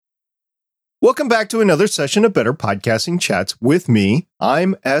Welcome back to another session of Better Podcasting Chats with me.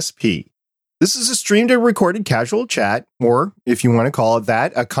 I'm SP. This is a streamed and recorded casual chat, or if you want to call it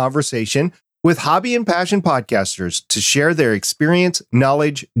that, a conversation with hobby and passion podcasters to share their experience,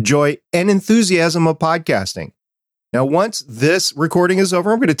 knowledge, joy, and enthusiasm of podcasting. Now, once this recording is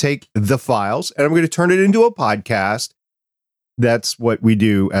over, I'm going to take the files and I'm going to turn it into a podcast. That's what we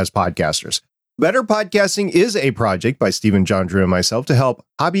do as podcasters. Better Podcasting is a project by Stephen, John, Drew, and myself to help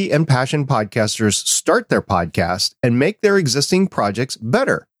hobby and passion podcasters start their podcast and make their existing projects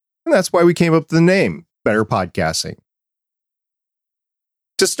better. And that's why we came up with the name, Better Podcasting.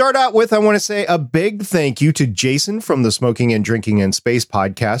 To start out with, I want to say a big thank you to Jason from the Smoking and Drinking in Space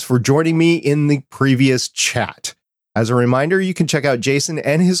podcast for joining me in the previous chat. As a reminder, you can check out Jason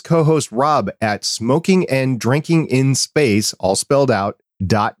and his co-host Rob at Smoking and Drinking in Space, all spelled out,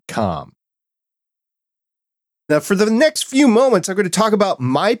 .com. Now, for the next few moments, I'm going to talk about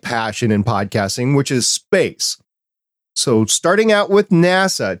my passion in podcasting, which is space. So starting out with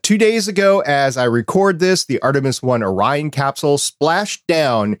NASA, 2 days ago, as I record this, the Artemis 1 Orion capsule splashed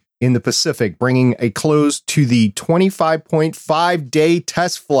down in the Pacific, bringing a close to the 25.5-day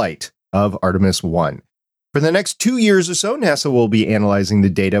test flight of Artemis 1. For the next 2 years or so, NASA will be analyzing the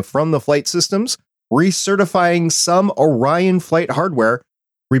data from the flight systems, recertifying some Orion flight hardware,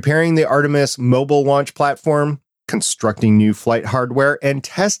 repairing the Artemis mobile launch platform, constructing new flight hardware, and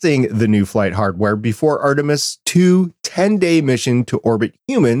testing the new flight hardware before Artemis 2 10-day mission to orbit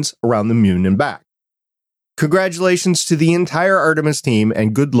humans around the moon and back. Congratulations to the entire Artemis team,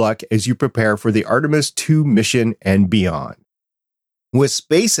 and good luck as you prepare for the Artemis 2 mission and beyond. With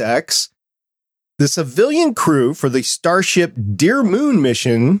SpaceX, the civilian crew for the Starship Dear Moon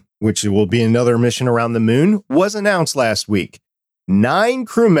mission, which will be another mission around the moon, was announced last week. 9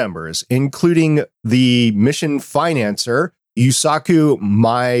 crew members, including the mission financer, Yusaku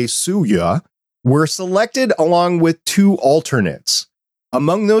Maisuya, were selected along with 2 alternates.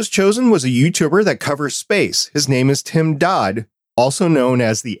 Among those chosen was a YouTuber that covers space. His name is Tim Dodd, also known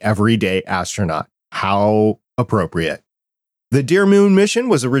as the Everyday Astronaut. How appropriate. The Dear Moon mission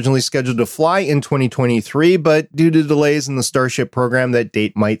was originally scheduled to fly in 2023, but due to delays in the Starship program, that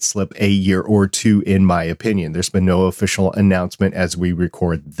date might slip a year or 2, in my opinion. There's been no official announcement as we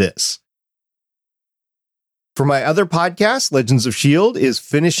record this. For my other podcast, Legends of S.H.I.E.L.D. is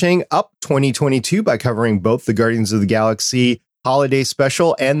finishing up 2022 by covering both the Guardians of the Galaxy Holiday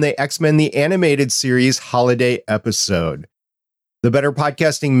Special and the X-Men the Animated Series Holiday Episode. The Better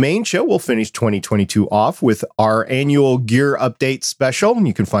Podcasting main show will finish 2022 off with our annual Gear Update special.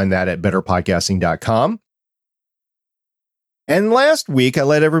 You can find that at betterpodcasting.com. And last week, I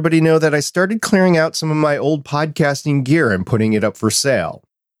let everybody know that I started clearing out some of my old podcasting gear and putting it up for sale.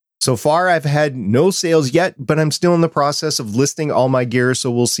 So far, I've had no sales yet, but I'm still in the process of listing all my gear,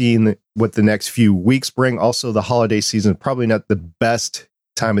 so we'll see what the next few weeks bring. Also, the holiday season, probably not the best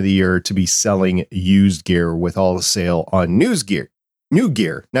time of the year to be selling used gear with all the sale on new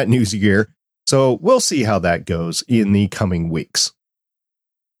gear, not news gear. So we'll see how that goes in the coming weeks.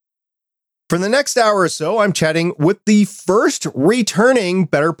 For the next hour or so, I'm chatting with the first returning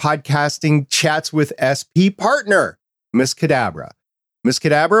Better Podcasting Chats with SP partner, Miss Cadabra. Miss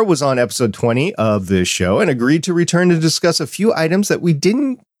Cadabra was on episode 20 of this show and agreed to return to discuss a few items that we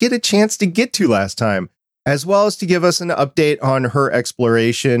didn't get a chance to get to last time, as well as to give us an update on her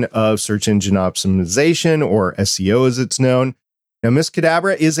exploration of search engine optimization, or SEO as it's known. Now, Miss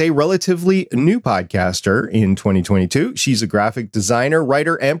Cadabra is a relatively new podcaster in 2022. She's a graphic designer,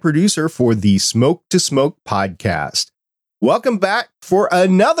 writer, and producer for the Smoke to Smoke podcast. Welcome back for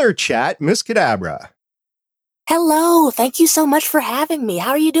another chat, Miss Cadabra. Hello. Thank you so much for having me.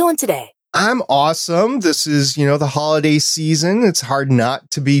 How are you doing today? I'm awesome. This is, the holiday season. It's hard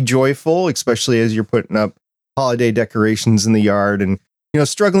not to be joyful, especially as you're putting up holiday decorations in the yard and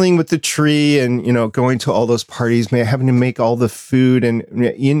struggling with the tree and, going to all those parties, having to make all the food and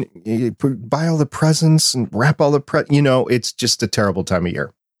buy all the presents and wrap all the it's just a terrible time of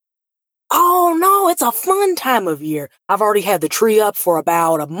year. Oh, no, it's a fun time of year. I've already had the tree up for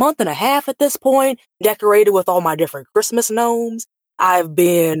about a month and a half at this point, decorated with all my different Christmas gnomes. I've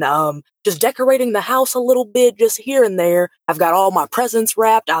been just decorating the house a little bit, just here and there. I've got all my presents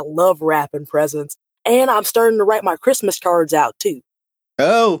wrapped. I love wrapping presents. And I'm starting to write my Christmas cards out, too.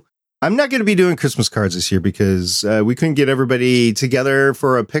 Oh, I'm not going to be doing Christmas cards this year because we couldn't get everybody together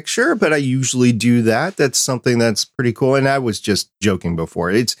for a picture, but I usually do that. That's something that's pretty cool. And I was just joking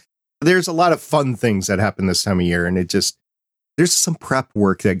before. There's a lot of fun things that happen this time of year, and there's some prep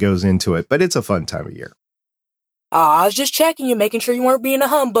work that goes into it, but it's a fun time of year. I was just checking you, making sure you weren't being a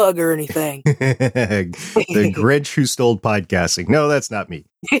humbug or anything. The Grinch who stole podcasting. No, that's not me.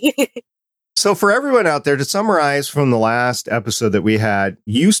 So for everyone out there, to summarize from the last episode that we had,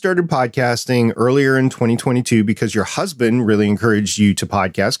 you started podcasting earlier in 2022 because your husband really encouraged you to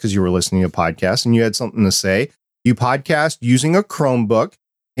podcast because you were listening to podcasts and you had something to say. You podcast using a Chromebook,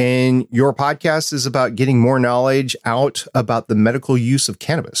 and your podcast is about getting more knowledge out about the medical use of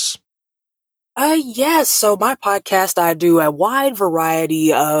cannabis. Yes. So my podcast, I do a wide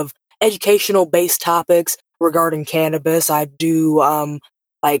variety of educational-based topics regarding cannabis. I do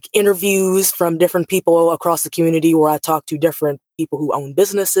like interviews from different people across the community where I talk to different people who own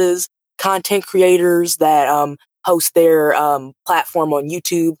businesses, content creators that host their platform on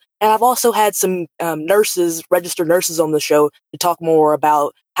YouTube. And I've also had some nurses, registered nurses on the show to talk more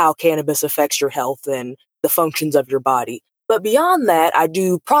about how cannabis affects your health and the functions of your body. But beyond that, I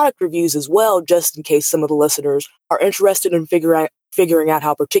do product reviews as well, just in case some of the listeners are interested in figuring out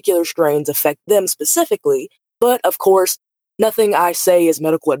how particular strains affect them specifically. But of course, nothing I say is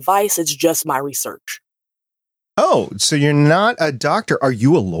medical advice. It's just my research. Oh, so you're not a doctor. Are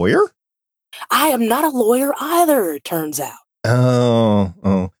you a lawyer? I am not a lawyer either, it turns out.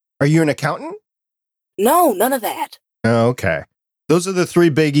 Oh. Are you an accountant? No, none of that. Okay. Those are the three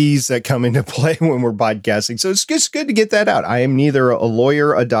biggies that come into play when we're podcasting. So it's just good to get that out. I am neither a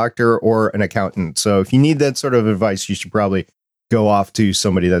lawyer, a doctor, or an accountant. So if you need that sort of advice, you should probably go off to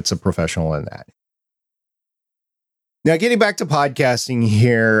somebody that's a professional in that. Now, getting back to podcasting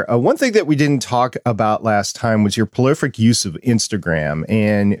here, one thing that we didn't talk about last time was your prolific use of Instagram.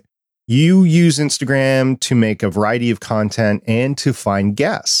 And you use Instagram to make a variety of content and to find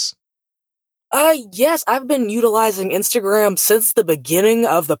guests. Yes, I've been utilizing Instagram since the beginning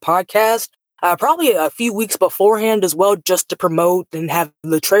of the podcast, probably a few weeks beforehand as well, just to promote and have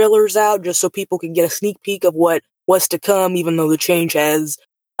the trailers out, just so people can get a sneak peek of what was to come, even though the change has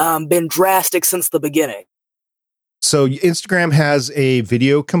been drastic since the beginning. So Instagram has a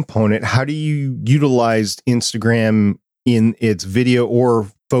video component. How do you utilize Instagram in its video or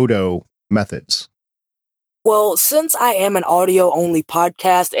photo methods? Well, since I am an audio-only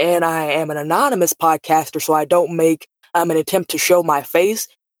podcast and I am an anonymous podcaster, so I don't make an attempt to show my face,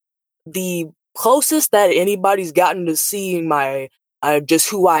 the closest that anybody's gotten to seeing my just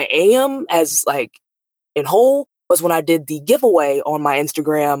who I am as like in whole was when I did the giveaway on my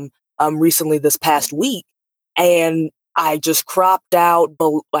Instagram recently this past week, and I just cropped out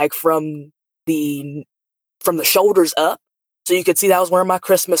like from the shoulders up. So you could see that I was wearing my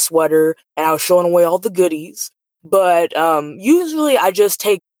Christmas sweater and I was showing away all the goodies. But usually I've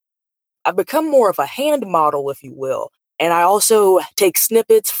become more of a hand model, if you will. And I also take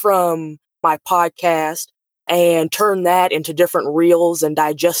snippets from my podcast and turn that into different reels and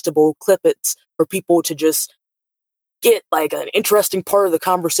digestible clippets for people to just get like an interesting part of the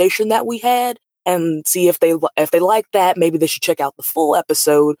conversation that we had and see if they like that. Maybe they should check out the full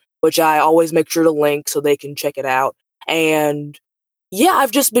episode, which I always make sure to link so they can check it out. And yeah, I've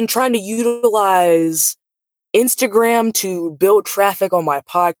just been trying to utilize Instagram to build traffic on my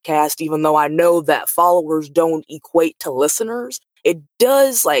podcast, even though I know that followers don't equate to listeners. It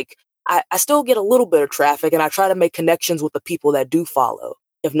does, like, I still get a little bit of traffic, and I try to make connections with the people that do follow,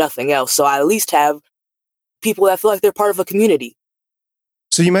 if nothing else. So I at least have people that feel like they're part of a community.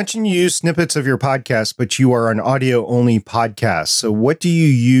 So you mentioned you use snippets of your podcast, but you are an audio-only podcast. So what do you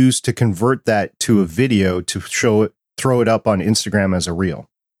use to convert that to a video to throw it up on Instagram as a reel?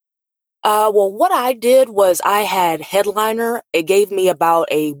 Well, what I did was I had Headliner. It gave me about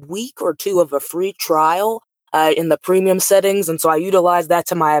a week or two of a free trial in the premium settings, and so I utilized that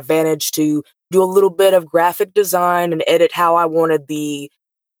to my advantage to do a little bit of graphic design and edit how I wanted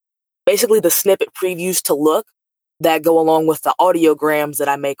basically the snippet previews to look that go along with the audiograms that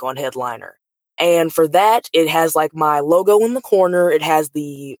I make on Headliner. And for that, it has like my logo in the corner. It has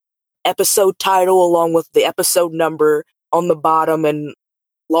the episode title along with the episode number on the bottom and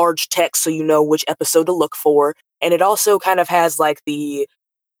large text so you know which episode to look for. And it also kind of has like the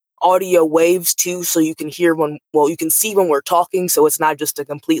audio waves too, so you can hear you can see when we're talking, so it's not just a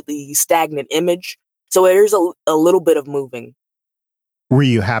completely stagnant image. So there's a little bit of moving. Were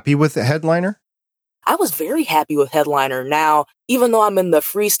you happy with the Headliner? I was very happy with Headliner. Now, even though I'm in the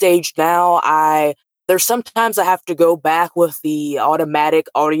free stage now, there's sometimes I have to go back with the automatic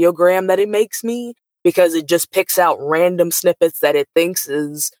audiogram that it makes me, because it just picks out random snippets that it thinks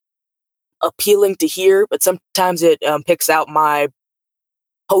is appealing to hear, but sometimes it picks out my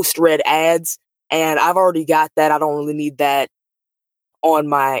post-read ads, and I've already got that. I don't really need that on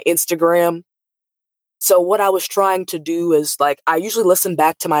my Instagram. So what I was trying to do is, like, I usually listen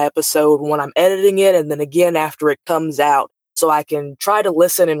back to my episode when I'm editing it, and then again after it comes out, so I can try to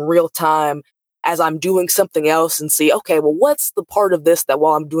listen in real time as I'm doing something else and see, okay, well, what's the part of this that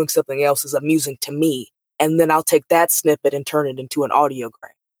while I'm doing something else is amusing to me? And then I'll take that snippet and turn it into an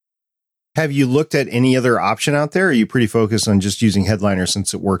audiogram. Have you looked at any other option out there? Or are you pretty focused on just using Headliner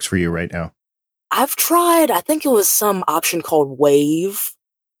since it works for you right now? I've tried, I think it was some option called Wave.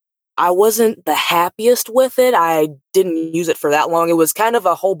 I wasn't the happiest with it. I didn't use it for that long. It was kind of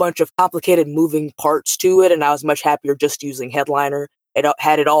a whole bunch of complicated moving parts to it, and I was much happier just using Headliner. It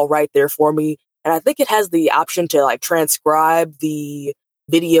had it all right there for me. And I think it has the option to like transcribe the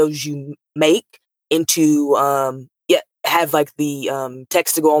videos you make into, have like the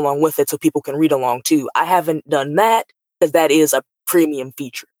text to go along with it so people can read along too. I haven't done that because that is a premium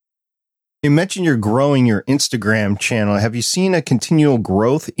feature. You mentioned you're growing your Instagram channel. Have you seen a continual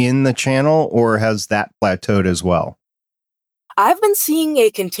growth in the channel, or has that plateaued as well? I've been seeing a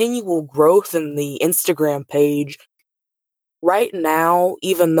continual growth in the Instagram page. Right now,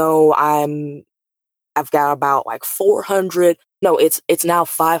 even though I've got about like 400, no, it's now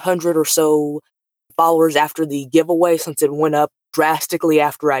 500 or so followers after the giveaway, since it went up drastically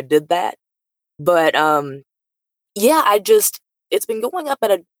after I did that. But it's been going up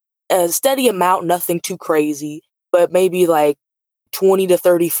at a steady amount, nothing too crazy, but maybe like 20 to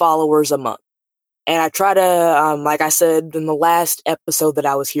 30 followers a month. And I try to, like I said in the last episode that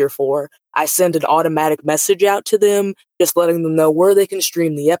I was here for, I send an automatic message out to them, just letting them know where they can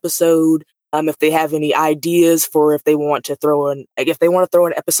stream the episode, if they have any ideas for if they want to throw an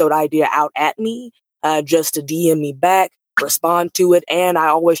episode idea out at me, just to DM me back, respond to it. And I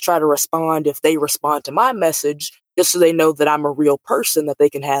always try to respond if they respond to my message, just so they know that I'm a real person that they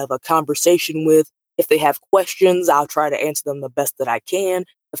can have a conversation with. If they have questions, I'll try to answer them the best that I can.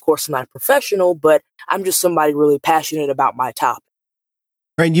 Of course, I'm not a professional, but I'm just somebody really passionate about my topic.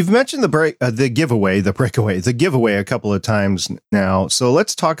 Right. You've mentioned the giveaway a couple of times now. So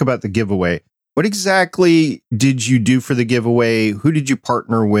let's talk about the giveaway. What exactly did you do for the giveaway? Who did you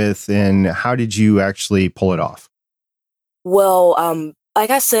partner with, and how did you actually pull it off? Well, like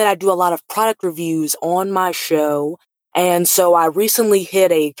I said, I do a lot of product reviews on my show. And so I recently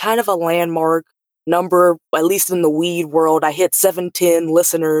hit a kind of a landmark number, at least in the weed world. I hit 710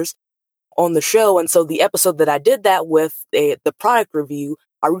 listeners on the show. And so the episode that I did that with, the product review,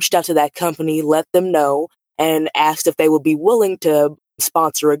 I reached out to that company, let them know, and asked if they would be willing to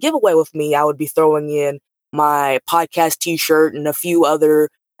sponsor a giveaway with me. I would be throwing in my podcast t-shirt and a few other,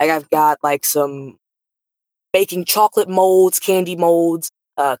 like I've got like some baking chocolate molds, candy molds,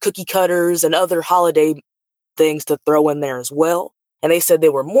 cookie cutters, and other holiday things to throw in there as well. And they said they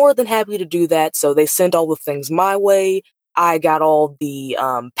were more than happy to do that. So they sent all the things my way. I got all the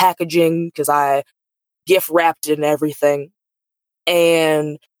packaging because I gift wrapped it and everything,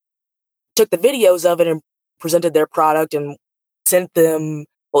 and took the videos of it and presented their product and sent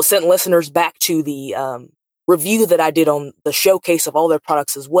listeners back to the review that I did on the showcase of all their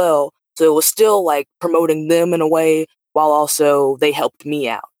products as well. So it was still like promoting them in a way while also they helped me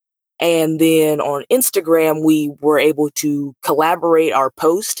out. And then on Instagram, we were able to collaborate our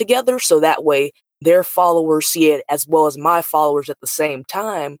posts together. So that way their followers see it as well as my followers at the same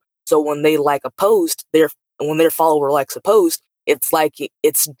time. So when they like a post, when their follower likes a post, it's like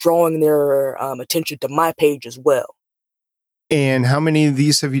it's drawing their attention to my page as well. And how many of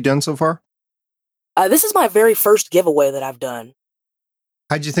these have you done so far? This is my very first giveaway that I've done.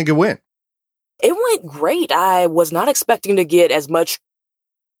 How'd you think it went? It went great. I was not expecting to get as much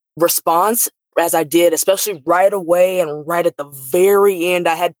response as I did, especially right away and right at the very end.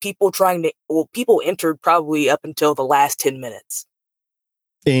 I had people people entered probably up until the last 10 minutes.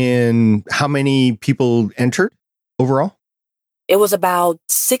 And how many people entered overall? It was about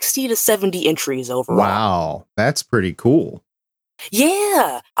 60 to 70 entries overall. Wow, that's pretty cool.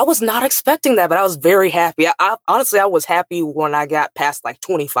 Yeah, I was not expecting that, but I was very happy. Honestly, I was happy when I got past like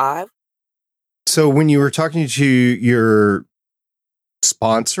 25. So when you were talking to your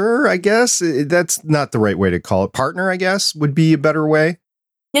sponsor, I guess, that's not the right way to call it. Partner, I guess, would be a better way.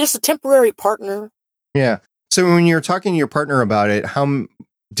 Yeah, just a temporary partner. Yeah. So when you were talking to your partner about it, how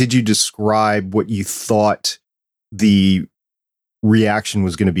did you describe what you thought the reaction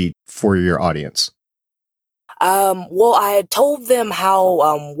was going to be for your audience? Well, I had told them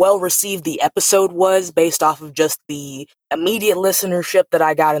how well received the episode was based off of just the immediate listenership that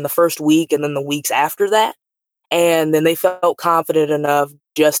I got in the first week and then the weeks after that. And then they felt confident enough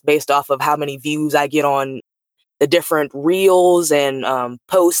just based off of how many views I get on the different reels and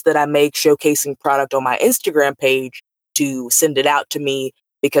posts that I make showcasing product on my Instagram page to send it out to me,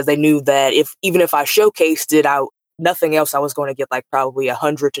 because they knew that even if I showcased it, nothing else, I was going to get like probably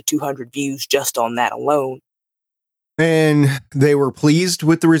 100 to 200 views just on that alone. And they were pleased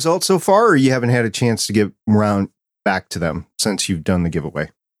with the results so far, or you haven't had a chance to get around back to them since you've done the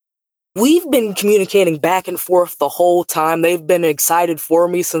giveaway? We've been communicating back and forth the whole time. They've been excited for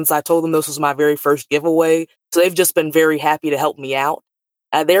me since I told them this was my very first giveaway. So they've just been very happy to help me out.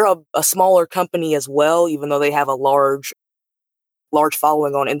 They're a smaller company as well, even though they have a large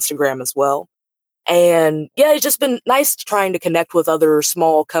following on Instagram as well. And yeah, it's just been nice trying to connect with other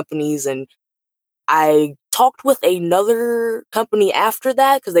small companies. And I talked with another company after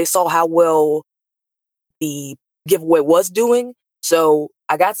that because they saw how well the giveaway was doing. So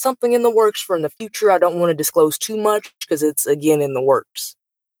I got something in the works for in the future. I don't want to disclose too much because it's, again, in the works.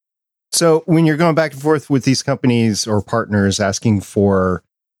 So when you're going back and forth with these companies or partners asking for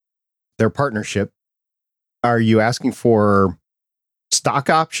their partnership, are you asking for stock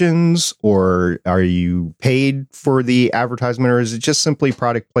options, or are you paid for the advertisement, or is it just simply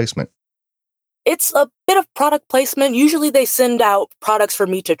product placement? It's a bit of product placement. Usually they send out products for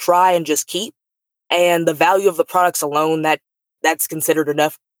me to try and just keep. And the value of the products alone, that's considered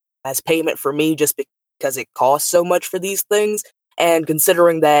enough as payment for me just because it costs so much for these things. And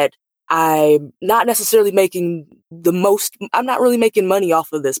considering that I'm not necessarily making I'm not really making money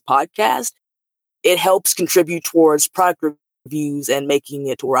off of this podcast, it helps contribute towards product reviews and making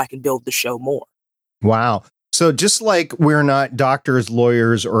it to where I can build the show more. Wow. So just like we're not doctors,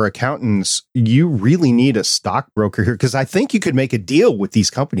 lawyers, or accountants, you really need a stockbroker here, because I think you could make a deal with these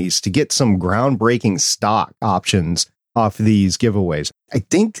companies to get some groundbreaking stock options off these giveaways. I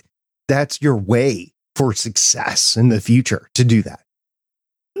think that's your way for success in the future, to do that.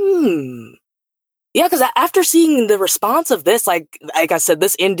 Yeah, because after seeing the response of this, like I said,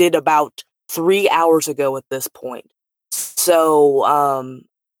 this ended about 3 hours ago at this point. So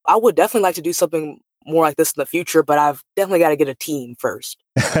I would definitely like to do something more like this in the future, but I've definitely got to get a team first.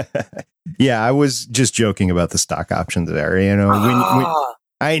 Yeah, I was just joking about the stock options there. You know,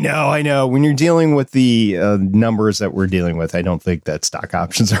 I know. When you're dealing with the numbers that we're dealing with, I don't think that stock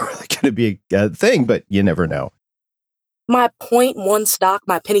options are really going to be a thing, but you never know. My 0.1 stock,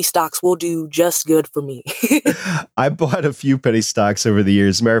 my penny stocks will do just good for me. I bought a few penny stocks over the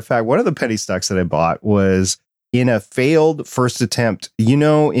years. As a matter of fact, one of the penny stocks that I bought was in a failed first attempt. You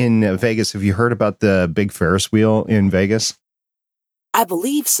know, in Vegas, have you heard about the big Ferris wheel in Vegas? I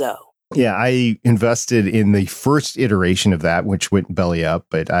believe so. Yeah, I invested in the first iteration of that, which went belly up,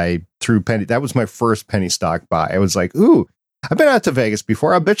 but I threw penny. That was my first penny stock buy. I was like, ooh, I've been out to Vegas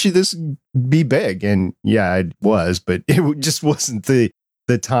before. I bet you this would be big. And yeah, it was, but it just wasn't the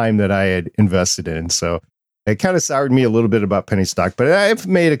time that I had invested in. So it kind of soured me a little bit about penny stock, but I've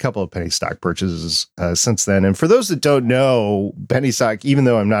made a couple of penny stock purchases since then. And for those that don't know, penny stock, even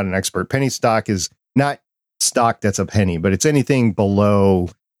though I'm not an expert, penny stock is not stock that's a penny, but it's anything below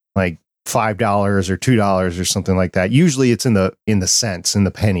like $5 or $2 or something like that. Usually it's in the cents, in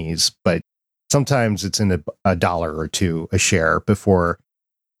the pennies, but sometimes it's in a dollar or two a share before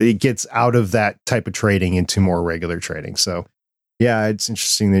it gets out of that type of trading into more regular trading. So yeah, it's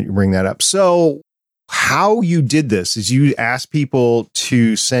interesting that you bring that up. So how you did this is you asked people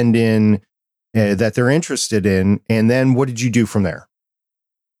to send in that they're interested in, and then what did you do from there?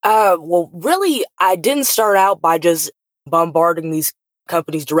 Well, really, I didn't start out by just bombarding these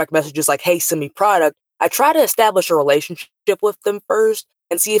companies' direct messages like, hey, send me product. I try to establish a relationship with them first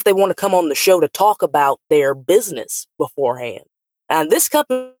and see if they want to come on the show to talk about their business beforehand. And this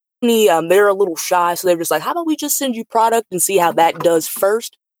company, they're a little shy, so they're just like, how about we just send you product and see how that does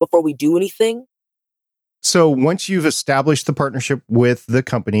first before we do anything? So once you've established the partnership with the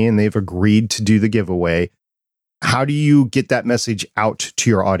company and they've agreed to do the giveaway, how do you get that message out to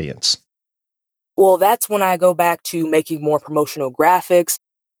your audience? Well, that's when I go back to making more promotional graphics.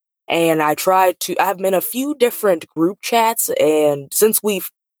 And I've been in a few different group chats. And since we've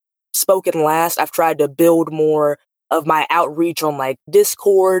spoken last, I've tried to build more of my outreach on like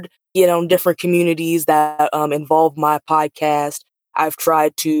Discord, different communities that involve my podcast. I've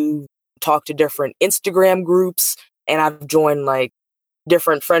tried to talk to different Instagram groups, and I've joined like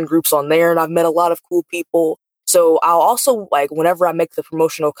different friend groups on there, and I've met a lot of cool people. So I'll also, like, whenever I make the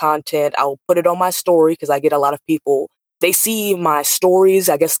promotional content, I'll put it on my story because I get a lot of people. They see my stories,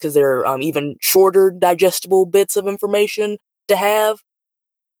 I guess, because they're even shorter, digestible bits of information to have.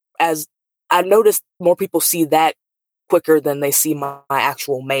 As I noticed, more people see that quicker than they see my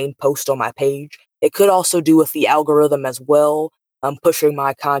actual main post on my page. It could also do with the algorithm as well, pushing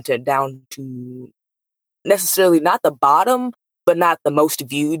my content down to necessarily not the bottom, but not the most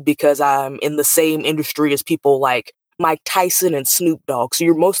viewed, because I'm in the same industry as people like Mike Tyson and Snoop Dogg. So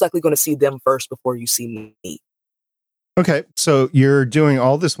you're most likely going to see them first before you see me. Okay, so you're doing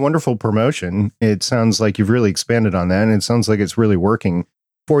all this wonderful promotion. It sounds like you've really expanded on that, and it sounds like it's really working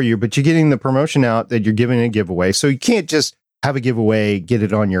for you. But you're getting the promotion out that you're giving a giveaway. So you can't just have a giveaway, get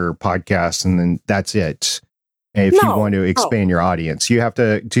it on your podcast, and then that's it. If you want to expand your audience, you have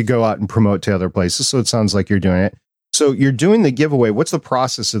to go out and promote to other places. So it sounds like you're doing it. So you're doing the giveaway. What's the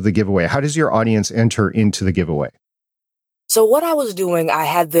process of the giveaway? How does your audience enter into the giveaway? So what I was doing, I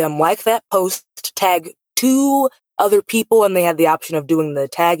had them like that post, tag 2 other people, and they had the option of doing the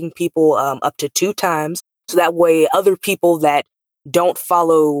tagging people up to 2 times. So that way, other people that don't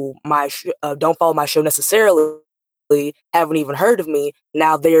follow my show necessarily, haven't even heard of me,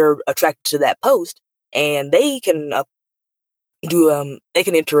 now they're attracted to that post, and they can they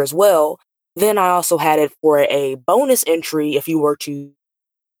can enter as well. Then I also had it for a bonus entry if you were to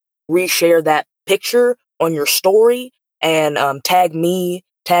reshare that picture on your story and tag me,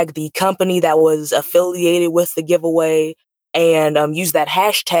 tag the company that was affiliated with the giveaway, and use that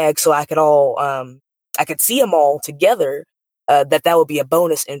hashtag so I could see them all together. That would be a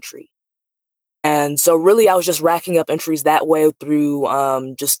bonus entry. And so really I was just racking up entries that way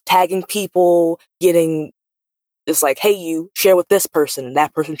through just tagging people, getting it's like, hey, you share with this person, and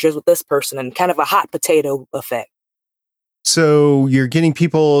that person shares with this person, and kind of a hot potato effect. So you're getting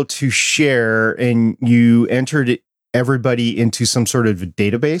people to share, and you entered everybody into some sort of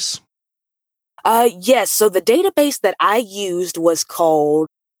database? Yes. So the database that I used was called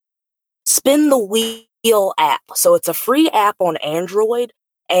Spin the Wheel app. So it's a free app on Android.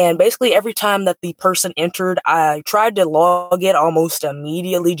 And basically every time that the person entered, I tried to log it almost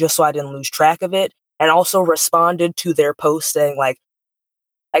immediately just so I didn't lose track of it. And also responded to their post saying like,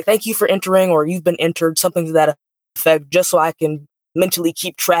 thank you for entering, or you've been entered, something to that effect, just so I can mentally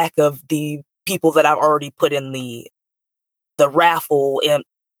keep track of the people that I've already put in the raffle,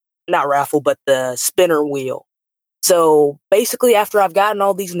 not raffle, but the spinner wheel. So basically after I've gotten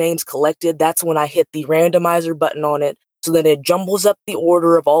all these names collected, that's when I hit the randomizer button on it. So then it jumbles up the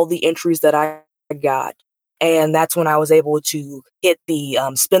order of all the entries that I got. And that's when I was able to hit the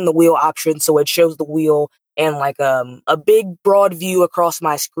spin the wheel option. So it shows the wheel and like a big broad view across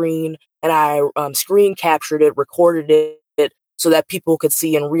my screen. And I screen captured it, recorded it so that people could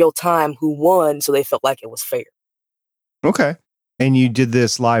see in real time who won. So they felt like it was fair. Okay. And you did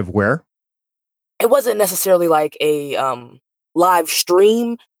this live where? It wasn't necessarily like a live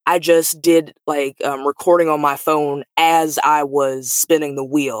stream. I just did like recording on my phone as I was spinning the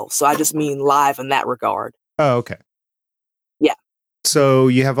wheel. So I just mean live in that regard. Oh, okay. Yeah. So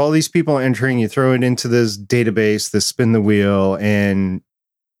you have all these people entering, you throw it into this database, this spin the wheel, and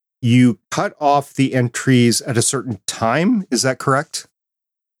you cut off the entries at a certain time. Is that correct?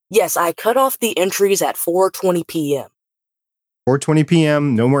 Yes, I cut off the entries at 4:20 p.m. 4:20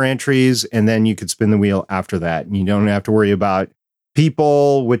 p.m., no more entries, and then you could spin the wheel after that. And you don't have to worry about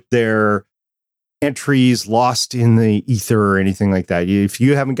people with their entries lost in the ether or anything like that. If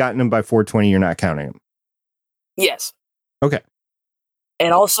you haven't gotten them by 4:20, you're not counting them. Yes. Okay.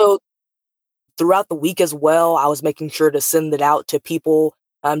 And also, throughout the week as well, I was making sure to send it out to people,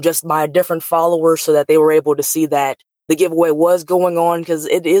 just my different followers, so that they were able to see that the giveaway was going on, because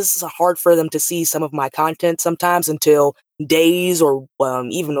it is hard for them to see some of my content sometimes until days or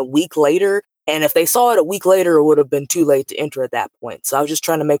even a week later. And if they saw it a week later, it would have been too late to enter at that point. So I was just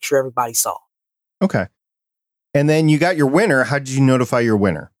trying to make sure everybody saw. Okay. And then you got your winner. How did you notify your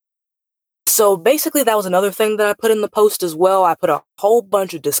winner? So basically, that was another thing that I put in the post as well. I put a whole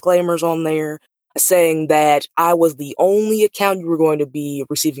bunch of disclaimers on there saying that I was the only account you were going to be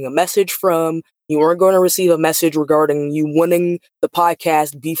receiving a message from. You weren't going to receive a message regarding you winning the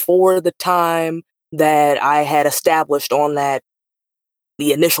podcast before the time that I had established on the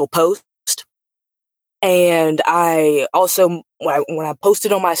initial post. And I also, when I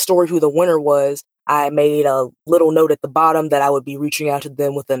posted on my story who the winner was, I made a little note at the bottom that I would be reaching out to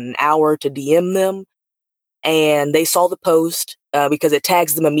them within an hour to DM them. And they saw the post because it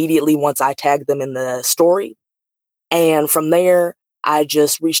tags them immediately once I tag them in the story. And from there, I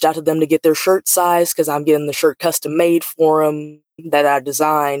just reached out to them to get their shirt size, because I'm getting the shirt custom made for them that I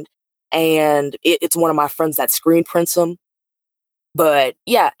designed. And it's one of my friends that screen prints them. But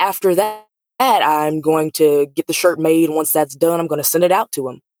yeah, after that, I'm going to get the shirt made. Once that's done, I'm going to send it out to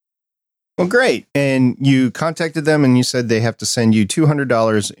them. Well, great. And you contacted them and you said they have to send you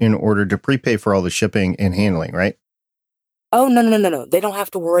 $200 in order to prepay for all the shipping and handling, right? Oh, no. They don't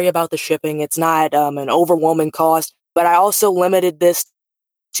have to worry about the shipping. It's not an overwhelming cost. But I also limited this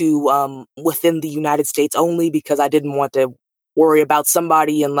to within the United States only, because I didn't want to worry about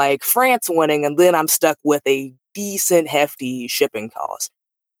somebody in like France winning and then I'm stuck with a decent hefty shipping cost.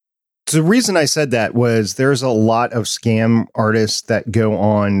 So the reason I said that was there's a lot of scam artists that go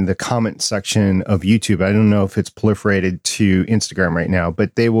on the comment section of YouTube. I don't know if it's proliferated to Instagram right now,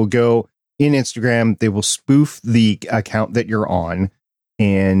 but they will go in Instagram, they will spoof the account that you're on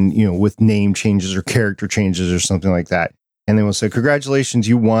and, with name changes or character changes or something like that. And they will say, congratulations,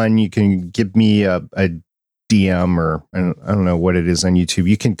 you won. You can give me a DM or I don't know what it is on YouTube.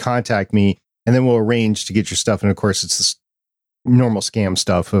 You can contact me and then we'll arrange to get your stuff. And of course, it's this normal scam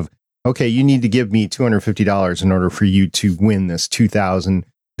stuff of, okay, you need to give me $250 in order for you to win this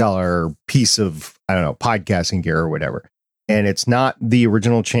 $2,000 piece of, I don't know, podcasting gear or whatever. And it's not the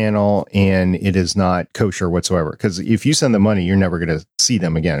original channel and it is not kosher whatsoever. Because if you send the money, you're never going to see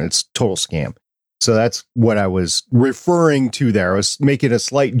them again. It's total scam. So that's what I was referring to there. I was making a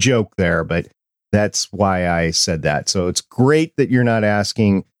slight joke there, but that's why I said that. So it's great that you're not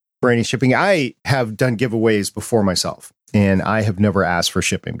asking for any shipping. I have done giveaways before myself. And I have never asked for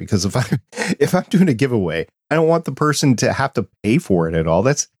shipping because if I'm doing a giveaway, I don't want the person to have to pay for it at all.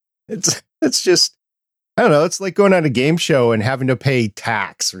 That's just, I don't know. It's like going on a game show and having to pay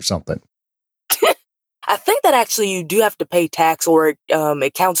tax or something. I think that actually you do have to pay tax, or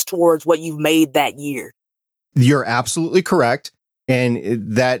it counts towards what you've made that year. You're absolutely correct.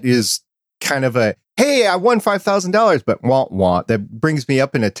 And that is kind of a, hey, I won $5,000, but wah. That brings me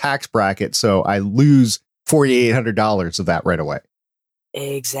up in a tax bracket. So I lose $4,800 of that right away.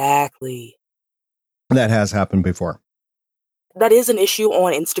 Exactly. That has happened before. That is an issue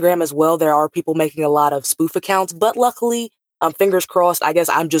on Instagram as well. There are people making a lot of spoof accounts, but luckily, fingers crossed, I guess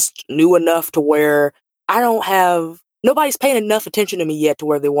I'm just new enough to where nobody's paying enough attention to me yet to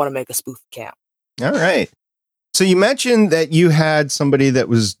where they want to make a spoof account. All right. So you mentioned that you had somebody that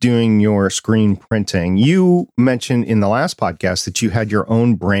was doing your screen printing. You mentioned in the last podcast that you had your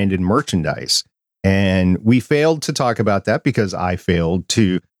own branded merchandise. And we failed to talk about that because I failed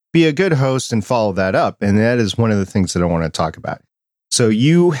to be a good host and follow that up. And that is one of the things that I want to talk about. So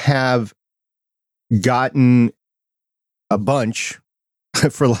you have gotten a bunch,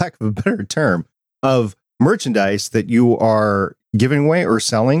 for lack of a better term, of merchandise that you are giving away or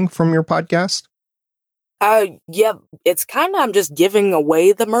selling from your podcast? Yeah, it's kind of, I'm just giving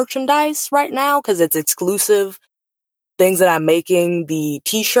away the merchandise right now because it's exclusive things that I'm making. The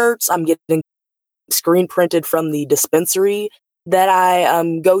t-shirts I'm getting screen printed from the dispensary that I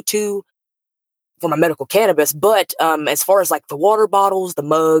go to for my medical cannabis. But as far as like the water bottles, the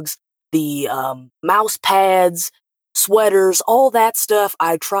mugs, the mouse pads, sweaters, all that stuff,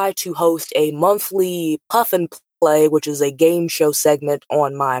 I try to host a monthly Puff and Play, which is a game show segment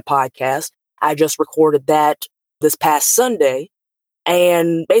on my podcast. I just recorded that this past Sunday.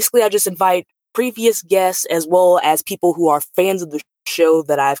 And basically I just invite previous guests as well as people who are fans of the show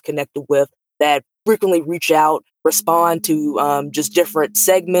that I've connected with that frequently reach out, respond to just different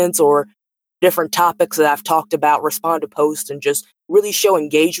segments or different topics that I've talked about, respond to posts and just really show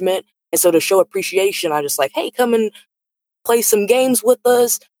engagement. And so to show appreciation, I just like, hey, come and play some games with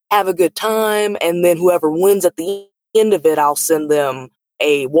us, have a good time. And then whoever wins at the end of it, I'll send them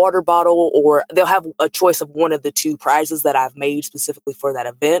a water bottle, or they'll have a choice of one of the two prizes that I've made specifically for that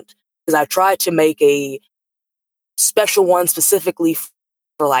event. Because I tried to make a special one specifically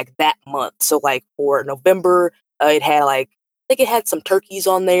for like that month. So like for November, it had like, I think it had some turkeys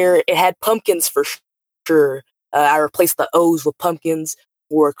on there. It had pumpkins for sure. I replaced the O's with pumpkins.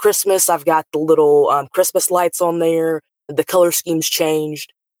 For Christmas, I've got the little Christmas lights on there. The color scheme's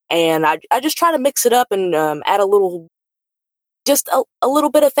changed. And I just try to mix it up and add a little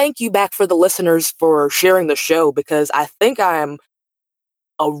bit of thank you back for the listeners for sharing the show, because I think I'm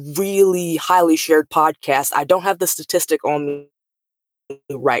a really highly shared podcast. I don't have the statistic on me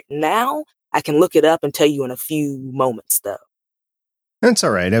right now. I can look it up and tell you in a few moments, though. That's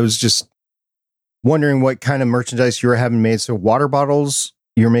all right. I was just wondering what kind of merchandise you were having made. So water bottles,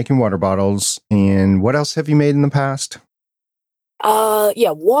 you're making water bottles. And what else have you made in the past?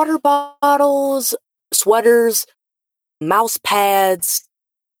 Yeah, water bottles, sweaters, mouse pads,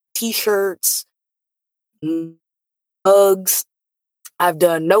 t-shirts, mugs. I've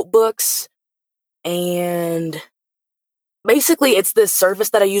done notebooks, and basically it's this service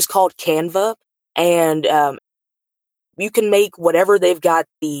that I use called Canva, and you can make whatever they've got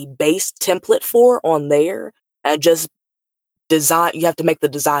the base template for on there, and just design. You have to make the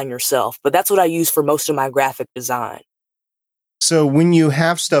design yourself, but that's what I use for most of my graphic design. So when you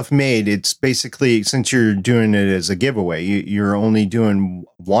have stuff made, it's basically, since you're doing it as a giveaway, you're only doing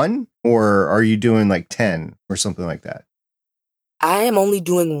one, or are you doing like 10 or something like that? I am only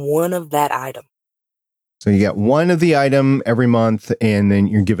doing one of that item. So you get one of the item every month and then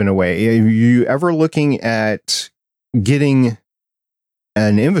you're giving away. Are you ever looking at getting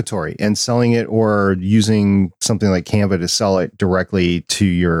an inventory and selling it, or using something like Canva to sell it directly to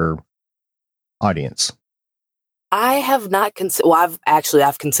your audience? I have not considered. Well,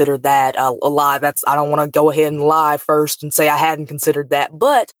 I've considered that a lot. I don't want to go ahead and lie first and say I hadn't considered that,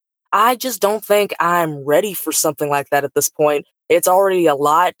 but I just don't think I'm ready for something like that at this point. It's already a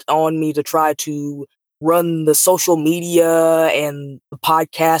lot on me to try to run the social media and the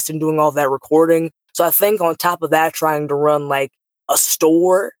podcast and doing all that recording. So I think on top of that, trying to run like a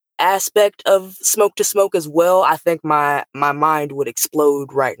store aspect of Smoke to Smoke as well, I think my mind would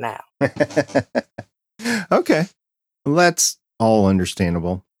explode right now. Okay. Well, that's all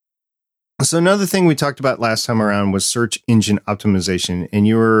understandable. So another thing we talked about last time around was search engine optimization, and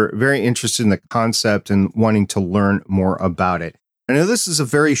you were very interested in the concept and wanting to learn more about it. I know this is a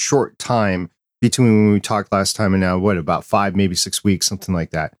very short time between when we talked last time and now, about 5, maybe 6 weeks, something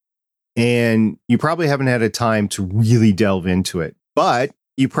like that. And you probably haven't had a time to really delve into it, but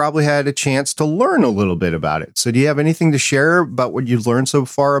you probably had a chance to learn a little bit about it. So do you have anything to share about what you've learned so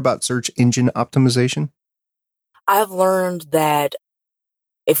far about search engine optimization? I've learned that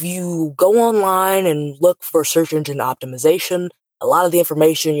if you go online and look for search engine optimization, a lot of the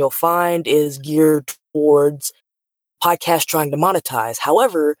information you'll find is geared towards podcasts trying to monetize.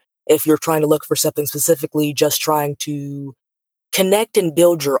 However, if you're trying to look for something specifically, just trying to connect and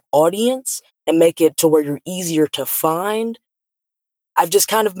build your audience and make it to where you're easier to find, I've just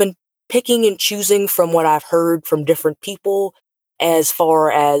kind of been picking and choosing from what I've heard from different people as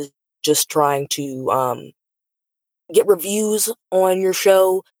far as just trying to get reviews on your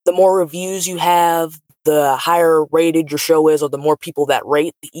show. The more reviews you have, the higher rated your show is, or the more people that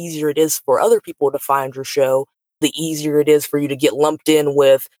rate, the easier it is for other people to find your show. The easier it is for you to get lumped in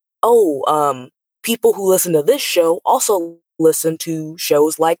with, people who listen to this show also listen to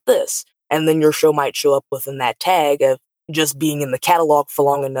shows like this. And then your show might show up within that tag of just being in the catalog for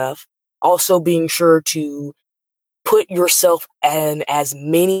long enough. Also being sure to put yourself in as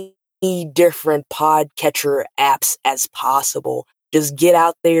many different podcatcher apps as possible. Just get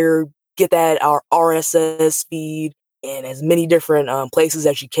out there, get that our RSS feed in as many different places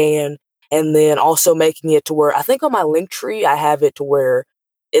as you can. And then also making it to where, I think on my link tree, I have it to where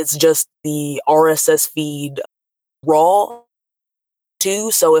it's just the RSS feed raw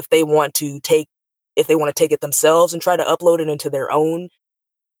too. So if they want to take it themselves and try to upload it into their own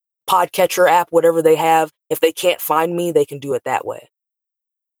podcatcher app, whatever they have, if they can't find me, they can do it that way.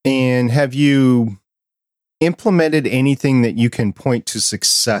 And have you implemented anything that you can point to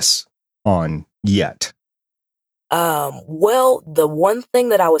success on yet? Well, the one thing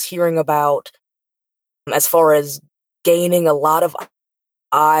that I was hearing about as far as gaining a lot of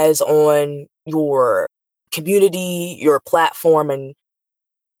eyes on your community, your platform, and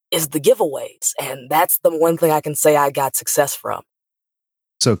is the giveaways. And that's the one thing I can say I got success from.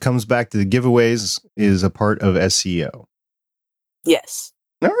 So it comes back to the giveaways is a part of SEO. Yes.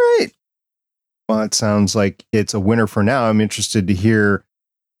 All right. Well, it sounds like it's a winner for now. I'm interested to hear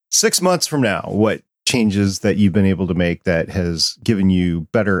 6 months from now what changes that you've been able to make that has given you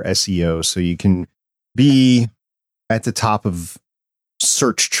better SEO so you can be at the top of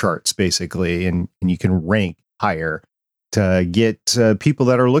search charts, basically, and you can rank higher to get people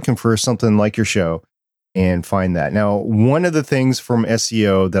that are looking for something like your show and find that. Now, one of the things from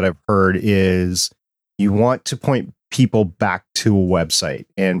SEO that I've heard is you want to point people back to a website.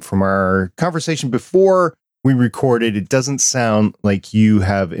 And from our conversation before we recorded, it doesn't sound like you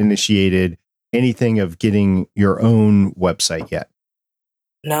have initiated anything of getting your own website yet.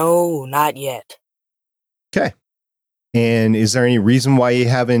 No, not yet. Okay. And is there any reason why you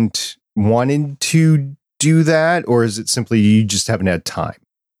haven't wanted to do that? Or is it simply you just haven't had time?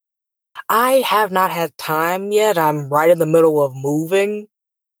 I have not had time yet. I'm right in the middle of moving.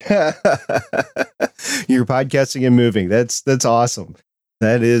 You're podcasting and moving. That's awesome.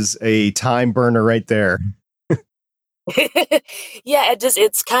 That is a time burner right there. Yeah,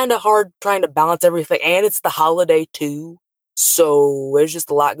 it's kind of hard trying to balance everything, and it's the holiday too. So there's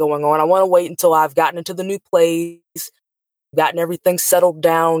just a lot going on. I want to wait until I've gotten into the new place, gotten everything settled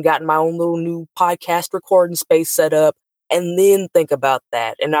down, gotten my own little new podcast recording space set up, and then think about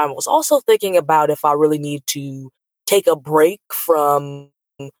that. And I was also thinking about if I really need to take a break from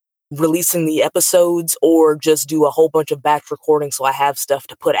releasing the episodes or just do a whole bunch of batch recording so I have stuff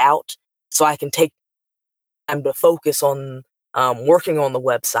to put out so I can take time to focus on working on the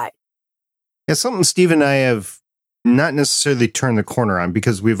website. Yeah, something Steve and I have not necessarily turned the corner on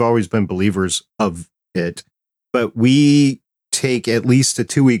because we've always been believers of it, but we take at least a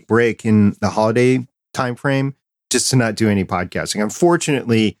 2-week break in the holiday timeframe just to not do any podcasting.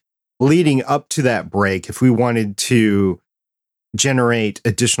 Unfortunately, leading up to that break, if we wanted to generate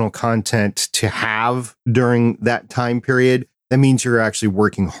additional content to have during that time period, that means you're actually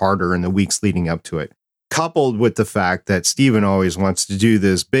working harder in the weeks leading up to it. Coupled with the fact that Steven always wants to do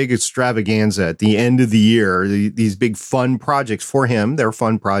this big extravaganza at the end of the year, these big fun projects for him. They're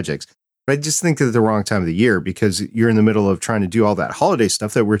fun projects. But I just think at the wrong time of the year because you're in the middle of trying to do all that holiday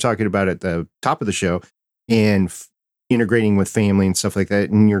stuff that we're talking about at the top of the show and integrating with family and stuff like that.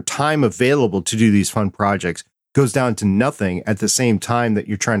 And your time available to do these fun projects goes down to nothing at the same time that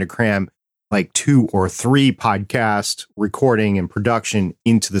you're trying to cram like 2 or 3 podcast recording and production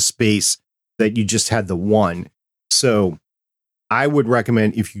into the space that you just had the one. So I would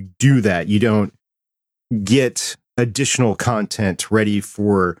recommend if you do that, you don't get additional content ready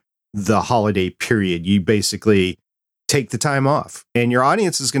for the holiday period. You basically take the time off, and your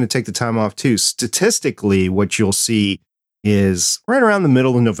audience is going to take the time off too. Statistically, what you'll see is right around the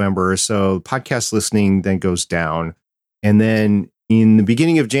middle of November or so, podcast listening then goes down. And then in the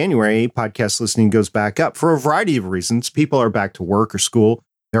beginning of January, podcast listening goes back up for a variety of reasons. People are back to work or school.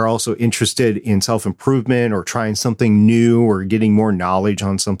 They're also interested in self-improvement or trying something new or getting more knowledge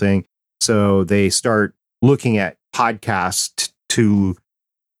on something. So they start looking at podcasts to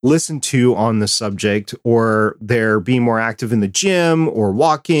listen to on the subject, or they're being more active in the gym or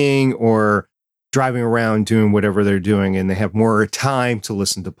walking or driving around doing whatever they're doing, and they have more time to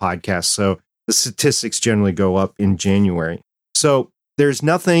listen to podcasts. So the statistics generally go up in January. So there's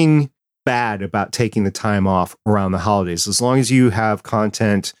nothing bad about taking the time off around the holidays, as long as you have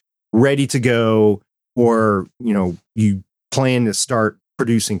content ready to go, or, you plan to start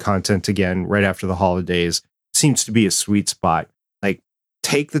producing content again right after the holidays. Seems to be a sweet spot. Like,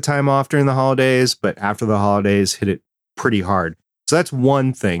 take the time off during the holidays, but after the holidays, hit it pretty hard. So that's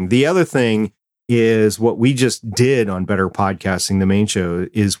one thing. The other thing is what we just did on Better Podcasting, the main show,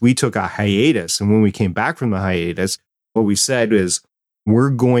 is we took a hiatus. And when we came back from the hiatus, what we said is,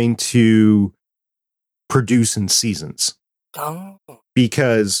 we're going to produce in seasons. Oh.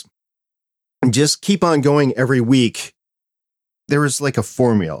 Because just keep on going every week. There was like a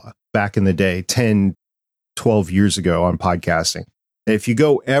formula back in the day, 10, 12 years ago on podcasting. And if you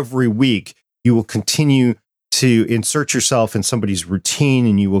go every week, you will continue to insert yourself in somebody's routine,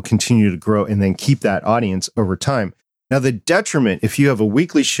 and you will continue to grow and then keep that audience over time. Now, the detriment, if you have a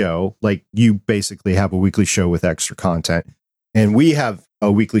weekly show, like you basically have a weekly show with extra content, and we have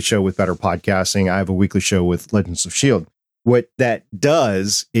a weekly show with Better Podcasting, I have a weekly show with Legends of S.H.I.E.L.D. What that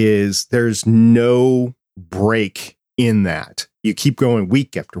does is there's no break in that. You keep going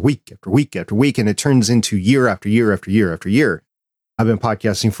week after week after week after week, and it turns into year after year after year after year. I've been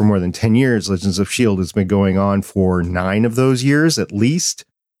podcasting for more than 10 years. Legends of S.H.I.E.L.D. has been going on for 9 of those years at least.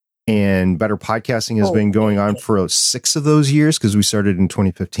 And Better Podcasting has been going on for 6 of those years, because we started in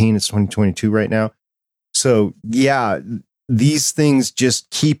 2015. It's 2022 right now. So yeah, these things just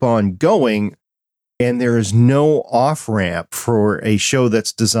keep on going, and there is no off ramp for a show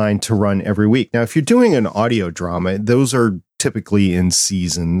that's designed to run every week. Now, if you're doing an audio drama, those are typically in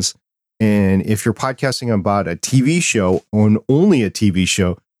seasons. And if you're podcasting about a TV show, on only a TV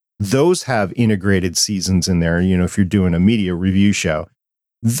show, those have integrated seasons in there. If you're doing a media review show,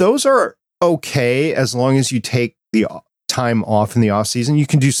 those are okay as long as you take the time off in the off season. You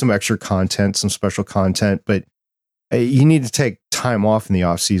can do some extra content, some special content, but you need to take time off in the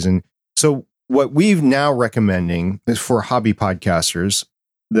off season. So what we've now recommending is for hobby podcasters,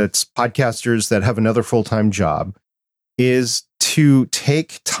 that's podcasters that have another full-time job, is to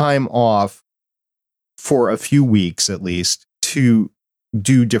take time off for a few weeks at least to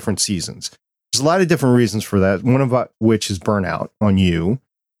do different seasons. There's a lot of different reasons for that, one of which is burnout on you.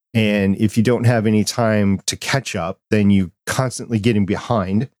 And if you don't have any time to catch up, then you constantly getting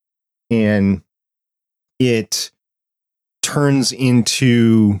behind, and it turns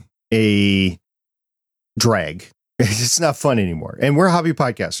into a drag. It's not fun anymore. And we're hobby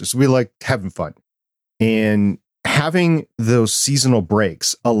podcasters. So we like having fun. And having those seasonal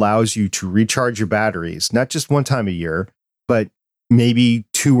breaks allows you to recharge your batteries, not just one time a year, but maybe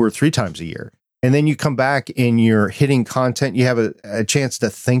 2 or 3 times a year. And then you come back and you're hitting content. You have a chance to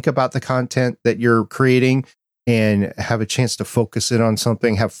think about the content that you're creating and have a chance to focus it on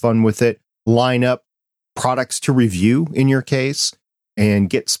something, have fun with it, line up products to review in your case, and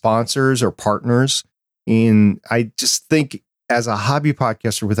get sponsors or partners. And I just think as a hobby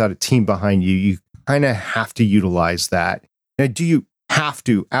podcaster without a team behind you, you kind of have to utilize that. Now, do you have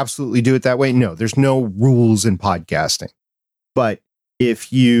to absolutely do it that way? No, there's no rules in podcasting. But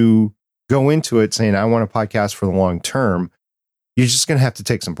if you go into it saying, I want to podcast for the long term, you're just going to have to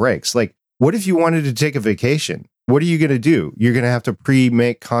take some breaks. Like, what if you wanted to take a vacation? What are you going to do? You're going to have to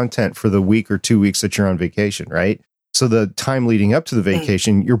pre-make content for the week or 2 weeks that you're on vacation, right? So the time leading up to the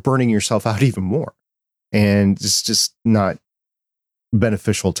vacation, you're burning yourself out even more. And it's just not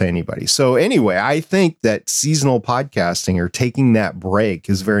beneficial to anybody. So anyway, I think that seasonal podcasting or taking that break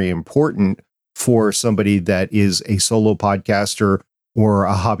is very important for somebody that is a solo podcaster or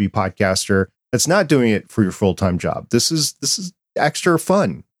a hobby podcaster that's not doing it for your full-time job. This is extra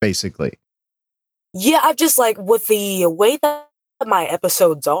fun, basically. Yeah, I've just like with the way that my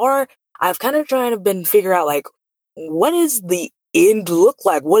episodes are, I've kind of trying to been figure out like what is the end look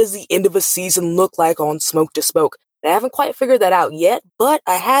like? What does the end of a season look like on Smoke to Smoke? I haven't quite figured that out yet, but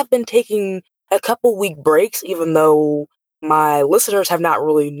I have been taking a couple week breaks, even though my listeners have not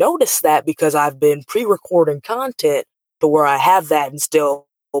really noticed that because I've been pre-recording content to where I have that and still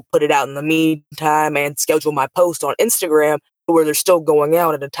put it out in the meantime and schedule my post on Instagram to where they're still going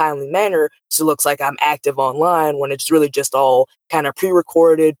out in a timely manner. So it looks like I'm active online when it's really just all kind of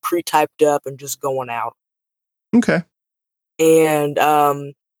pre-recorded, pre-typed up and just going out. Okay. And,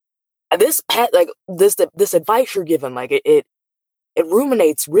 this advice you're given, like it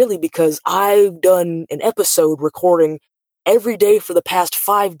ruminates really because I've done an episode recording every day for the past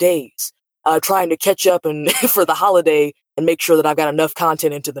 5 days, trying to catch up and for the holiday and make sure that I've got enough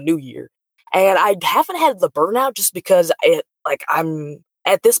content into the new year. And I haven't had the burnout just because I'm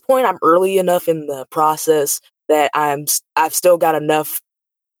at this point, I'm early enough in the process that I've still got enough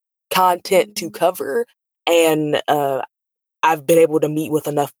content to cover and, I've been able to meet with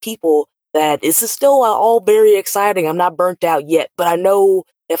enough people that this is still all very exciting. I'm not burnt out yet, but I know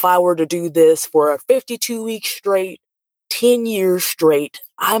if I were to do this for a 52 weeks straight, 10 years straight,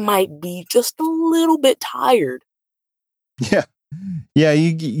 I might be just a little bit tired. Yeah. Yeah.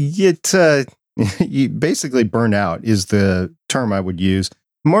 You get, you basically burn out is the term I would use.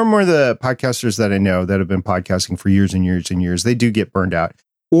 More and more the podcasters that I know that have been podcasting for years and years and years, they do get burned out,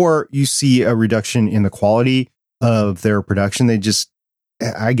 or you see a reduction in the quality of their production. They just,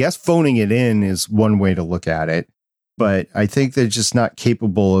 I guess phoning it in is one way to look at it, but I think they're just not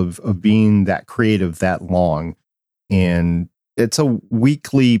capable of being that creative that long. And it's a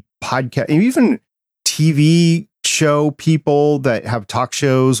weekly podcast, even TV show people that have talk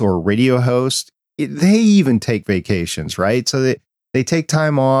shows or radio hosts, they even take vacations, right? So they take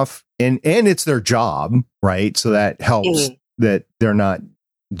time off and it's their job, right? So that helps that they're not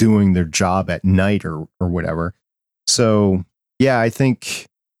doing their job at night or whatever. So, yeah, I think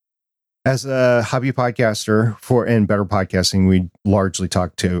as a hobby podcaster and Better Podcasting, we largely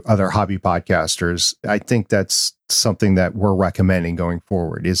talk to other hobby podcasters. I think that's something that we're recommending going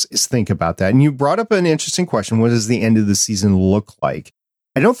forward is think about that. And you brought up an interesting question. What does the end of the season look like?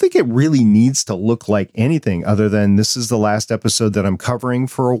 I don't think it really needs to look like anything other than this is the last episode that I'm covering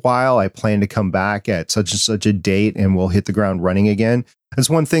for a while. I plan to come back at such and such a date and we'll hit the ground running again. That's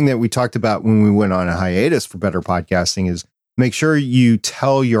one thing that we talked about when we went on a hiatus for Better Podcasting is make sure you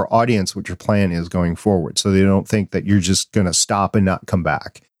tell your audience what your plan is going forward so they don't think that you're just going to stop and not come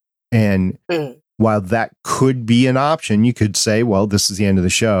back. And while that could be an option, you could say, well, this is the end of the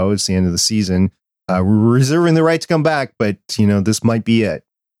show. It's the end of the season. We're reserving the right to come back, but this might be it.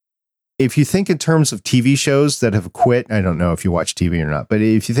 If you think in terms of TV shows that have quit, I don't know if you watch TV or not, but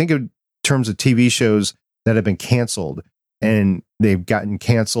if you think in terms of TV shows that have been canceled and they've gotten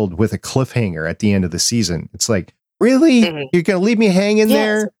canceled with a cliffhanger at the end of the season, it's like, really? You're going to leave me hanging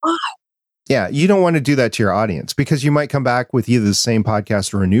there? Yeah, you don't want to do that to your audience because you might come back with either the same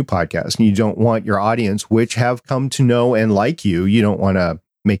podcast or a new podcast, and you don't want your audience, which have come to know and like you don't want to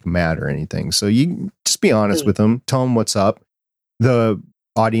make them mad or anything. So you just be honest with them, tell them what's up. The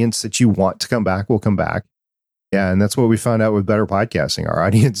audience that you want to come back will come back. Yeah, and that's what we found out with Better Podcasting. Our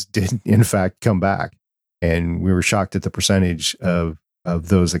audience did, in fact, come back, and we were shocked at the percentage of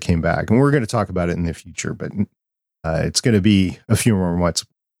those that came back. And we're going to talk about it in the future, but it's going to be a few more months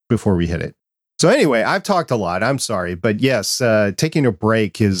before we hit it. So anyway, I've talked a lot. I'm sorry, but yes, taking a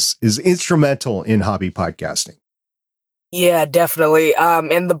break is instrumental in hobby podcasting. Yeah, definitely.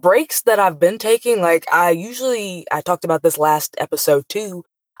 And the breaks that I've been taking, like I talked about this last episode too.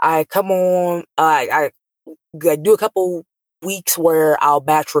 I come on, I do a couple weeks where I'll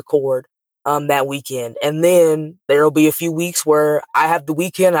batch record that weekend, and then there'll be a few weeks where I have the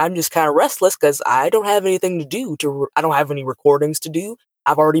weekend. I'm just kind of restless because I don't have anything to do. I don't have any recordings to do.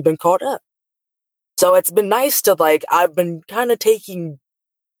 I've already been caught up. So it's been nice to I've kind of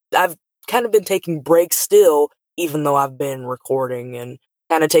been taking breaks still, even though I've been recording and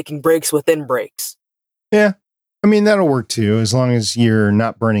kind of taking breaks within breaks. Yeah. I mean, that'll work too, as long as you're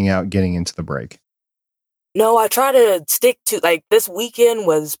not burning out getting into the break. No, I try to stick to, this weekend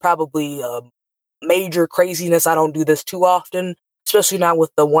was probably major craziness. I don't do this too often, especially not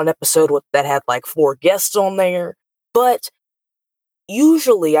with the one episode that had 4 guests on there. But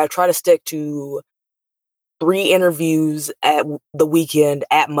usually I try to stick to 3 interviews at the weekend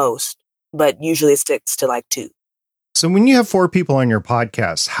at most, but usually it sticks to like 2. So when you have 4 people on your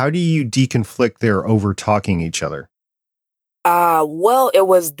podcast, how do you deconflict their over talking each other? Well, it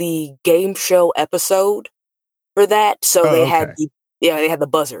was the game show episode for that, so they had they had the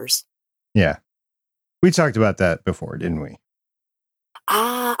buzzers. Yeah. We talked about that before, didn't we?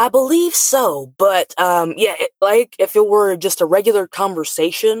 I believe so, but like if it were just a regular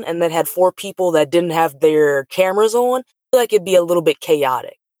conversation and then had 4 people that didn't have their cameras on, I feel like it'd be a little bit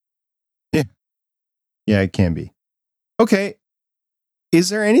chaotic. Yeah, it can be. Okay. Is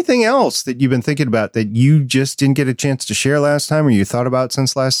there anything else that you've been thinking about that you just didn't get a chance to share last time or you thought about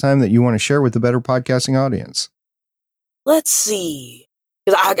since last time that you want to share with the Better Podcasting audience? Let's see.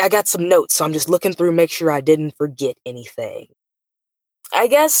 'Cause I got some notes, so I'm just looking through, make sure I didn't forget anything. I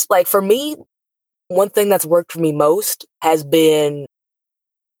guess, like, for me, one thing that's worked for me most has been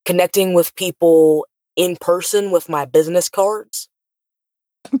connecting with people in person with my business cards.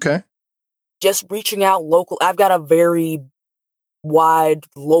 Okay. Just reaching out local. I've got a very wide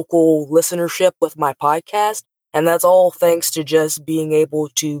local listenership with my podcast, and that's all thanks to just being able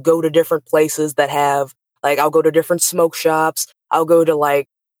to go to different places that have, like, I'll go to different smoke shops, I'll go to, like,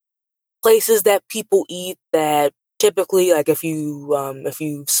 places that people eat that typically, like, if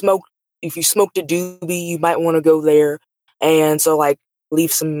you smoked a doobie, you might want to go there, and so, like,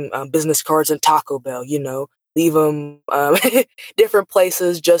 leave some business cards in Taco Bell, leave them different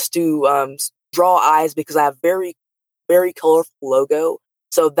places just to draw eyes, because I have very, very colorful logo,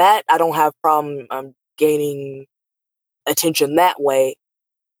 so that I don't have problem gaining attention that way.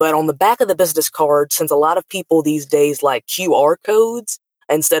 But on the back of the business card, since a lot of people these days like QR codes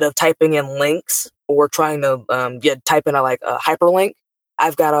instead of typing in links or trying to type in a hyperlink,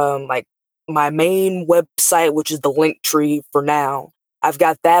 I've got like my main website, which is the link tree for now. I've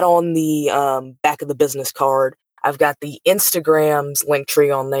got that on the back of the business card. I've got the Instagram's link tree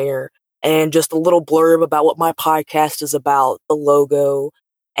on there, and just a little blurb about what my podcast is about, the logo,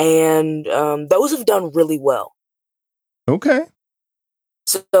 and those have done really well. Okay.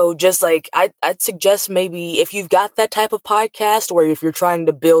 So just like, I'd suggest maybe if you've got that type of podcast, or if you're trying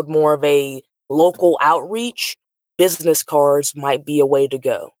to build more of a local outreach, business cards might be a way to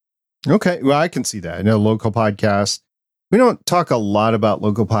go. Okay. Well, I can see that. I know local podcasts. We don't talk a lot about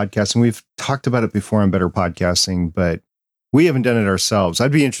local podcasting. We've talked about it before on Better Podcasting, but we haven't done it ourselves.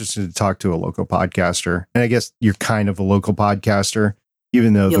 I'd be interested to talk to a local podcaster. And I guess you're kind of a local podcaster,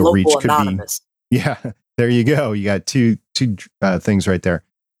 even though the reach could anonymous. Yeah, there you go. You got two things right there.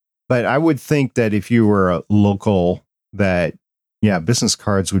 But I would think that if you were a local, that, yeah, business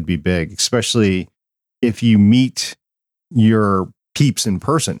cards would be big, especially if you meet your peeps in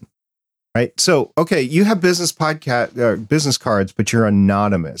person. Right. So, okay, you have business cards, but you're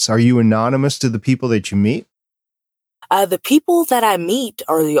anonymous. Are you anonymous to the people that you meet? The people that I meet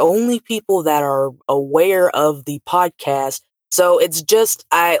are the only people that are aware of the podcast. So it's just,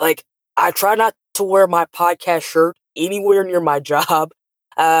 I try not to wear my podcast shirt anywhere near my job.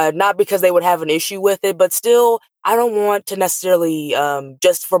 Not because they would have an issue with it, but still, I don't want to necessarily,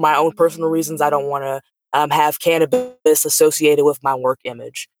 just for my own personal reasons, I don't want to have cannabis associated with my work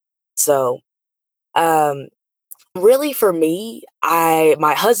image. So, really for me,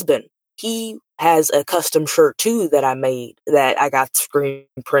 my husband, he has a custom shirt too that I made, that I got screen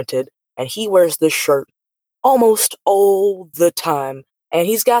printed, and he wears this shirt almost all the time. And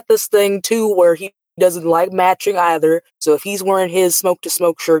he's got this thing too where he doesn't like matching either. So if he's wearing his Smoke to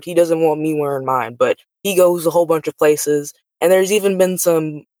Smoke shirt, he doesn't want me wearing mine, but he goes a whole bunch of places. And there's even been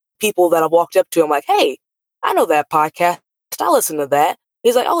some people that I've walked up to, I'm like, hey, I know that podcast. I listen to that.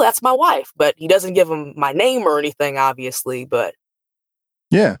 He's like, oh, that's my wife. But he doesn't give him my name or anything, obviously. But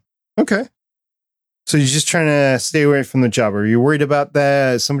yeah. Okay. So you're just trying to stay away from the job. Are you worried about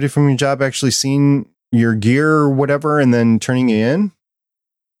that? Somebody from your job actually seeing your gear or whatever and then turning you in?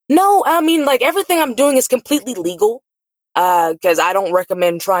 No, I mean, like, everything I'm doing is completely legal. Because I don't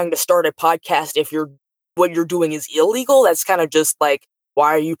recommend trying to start a podcast if what you're doing is illegal. That's kind of just like,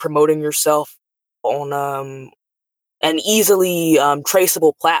 why are you promoting yourself on an easily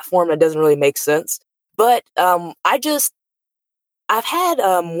traceable platform? That doesn't really make sense. But I've had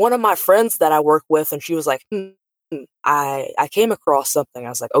one of my friends that I work with, and she was like, I came across something. I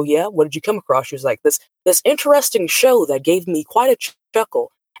was like, oh yeah, what did you come across? She was like, this interesting show that gave me quite a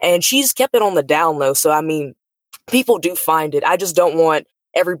chuckle, and she's kept it on the down low. So I mean, people do find it. I just don't want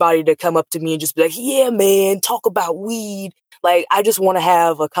everybody to come up to me and just be like, yeah, man, talk about weed. Like, I just want to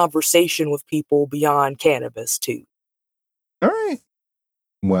have a conversation with people beyond cannabis too. All right.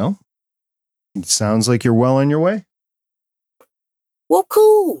 Well, it sounds like you're well on your way. Well,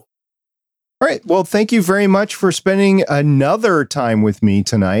 cool. All right. Well, thank you very much for spending another time with me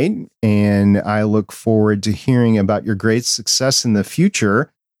tonight. And I look forward to hearing about your great success in the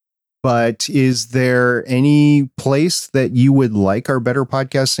future. But is there any place that you would like our Better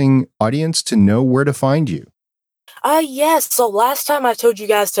Podcasting audience to know where to find you? Yes. So last time I told you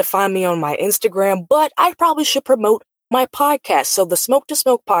guys to find me on my Instagram, but I probably should promote my podcast. So the Smoke to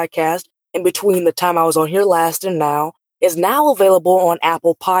Smoke podcast, in between the time I was on here last and now, is now available on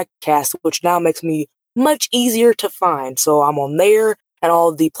Apple Podcasts, which now makes me much easier to find. So I'm on there and all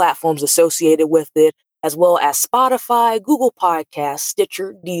of the platforms associated with it, as well as Spotify, Google Podcasts,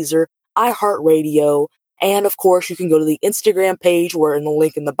 Stitcher, Deezer, iHeartRadio, and of course you can go to the Instagram page where in the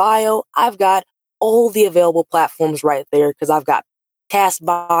link in the bio, I've got all the available platforms right there because I've got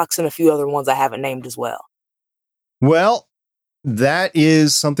Castbox and a few other ones I haven't named as well. Well, that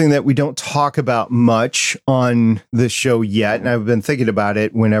is something that we don't talk about much on the show yet. And I've been thinking about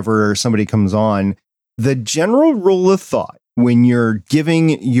it whenever somebody comes on. The general rule of thought when you're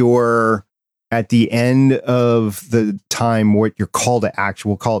giving your, at the end of the time, what your call to action,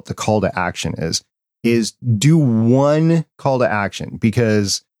 we'll call it the call to action is do one call to action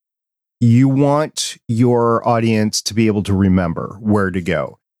because you want your audience to be able to remember where to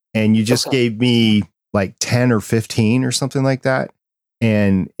go. And you just gave me like 10 or 15 or something like that.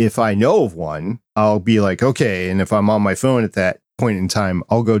 And if I know of one, I'll be like, okay. And if I'm on my phone at that point in time,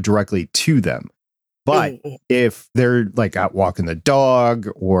 I'll go directly to them. But if they're like out walking the dog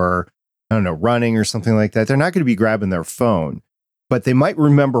or, I don't know, running or something like that, they're not going to be grabbing their phone, but they might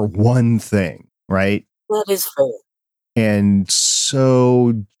remember one thing, right? That is fair. And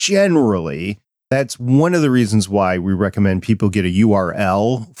so generally, that's one of the reasons why we recommend people get a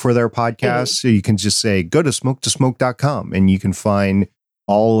URL for their podcast. So you can just say, go to smoketosmoke.com and you can find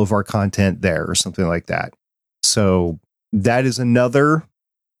all of our content there or something like that. So that is another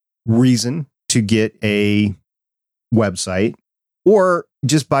reason to get a website or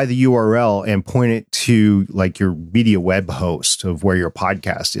just buy the URL and point it to like your media web host of where your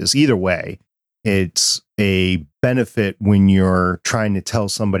podcast is. Either way, it's a benefit when you're trying to tell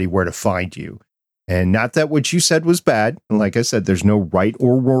somebody where to find you. And not that what you said was bad. And like I said, there's no right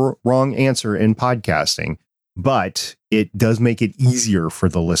or wrong answer in podcasting, but it does make it easier for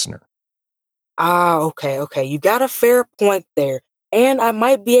the listener. Okay. You got a fair point there. And I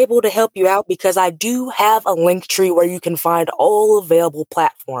might be able to help you out because I do have a link tree where you can find all available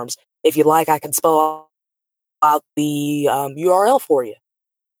platforms. If you like, I can spell out the URL for you.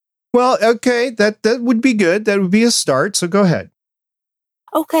 Well, okay, that would be good. That would be a start. So go ahead.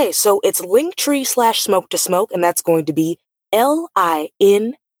 Okay, so it's linktree/smoke to smoke, and that's going to be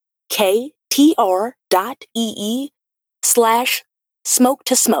linktr.ee/smoke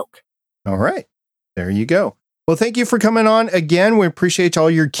to smoke. All right, there you go. Well, thank you for coming on again. We appreciate all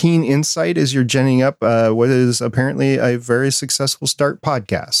your keen insight as you're genning up what is apparently a very successful start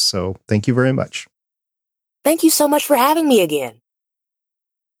podcast. So thank you very much. Thank you so much for having me again.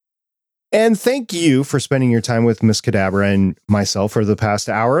 And thank you for spending your time with Miss Cadabra and myself for the past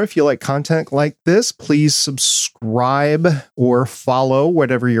hour. If you like content like this, please subscribe or follow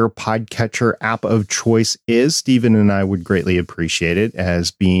whatever your podcatcher app of choice is. Stephen and I would greatly appreciate it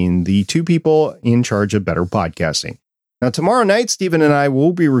as being the two people in charge of better podcasting. Now, tomorrow night, Stephen and I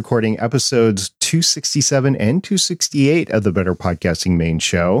will be recording episodes 267 and 268 of the Better Podcasting main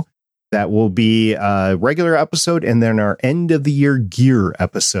show. That will be a regular episode and then our end of the year gear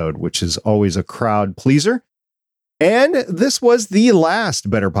episode, which is always a crowd pleaser. And this was the last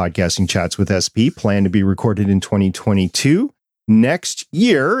Better Podcasting Chats with SP, planned to be recorded in 2022. Next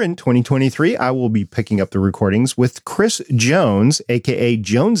year, in 2023, I will be picking up the recordings with Chris Jones, aka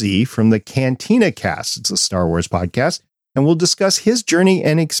Jonesy, from the Cantina Cast. It's a Star Wars podcast. And we'll discuss his journey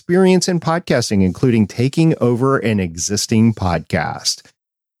and experience in podcasting, including taking over an existing podcast.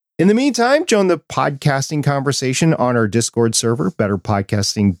 In the meantime, join the podcasting conversation on our Discord server,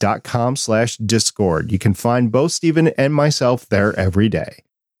 betterpodcasting.com/Discord. You can find both Stephen and myself there every day.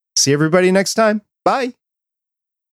 See everybody next time. Bye.